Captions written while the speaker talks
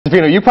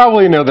Stefano, you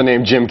probably know the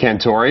name Jim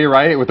Cantore,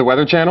 right, with the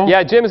Weather Channel?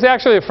 Yeah, Jim is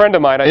actually a friend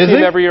of mine. I see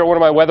him every year at one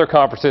of my weather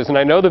conferences, and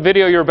I know the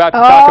video you're about to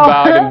talk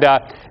about.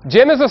 And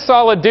Jim is a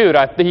solid dude.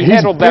 He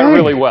handled that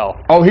really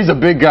well. Oh, he's a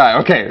big guy.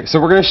 Okay, so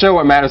we're going to show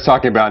what Matt is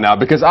talking about now,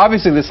 because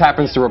obviously this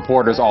happens to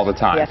reporters all the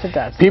time. Yes, it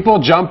does. People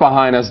jump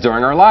behind us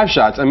during our live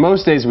shots, and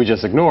most days we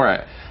just ignore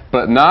it.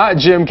 But not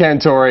Jim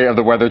Cantore of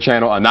the Weather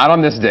Channel, and not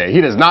on this day.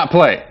 He does not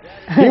play.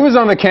 He was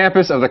on the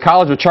campus of the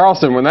College of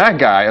Charleston when that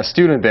guy, a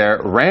student there,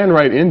 ran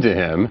right into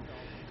him.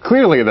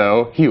 Clearly,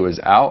 though, he was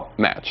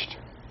outmatched.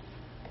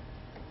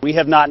 We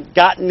have not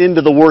gotten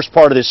into the worst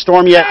part of this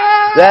storm yet.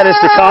 That is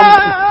to come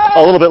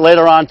a little bit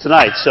later on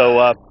tonight.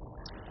 So,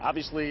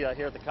 obviously,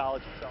 here at the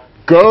college.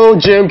 Go,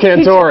 Jim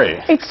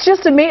Cantore. It's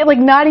just amazing. Like,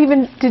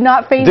 did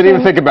not phase him. Didn't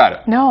even think about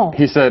it. No.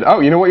 He said, oh,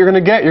 you know what you're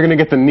going to get? You're going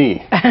to get the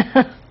knee.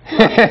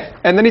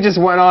 And then he just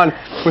went on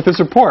with this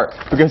report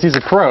because he's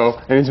a pro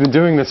and he's been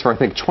doing this for, I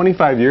think,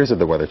 25 years at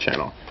the Weather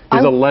Channel.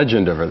 He's a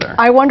legend over there.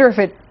 I wonder if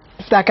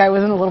that guy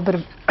was in a little bit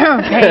of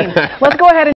pain. Let's go ahead and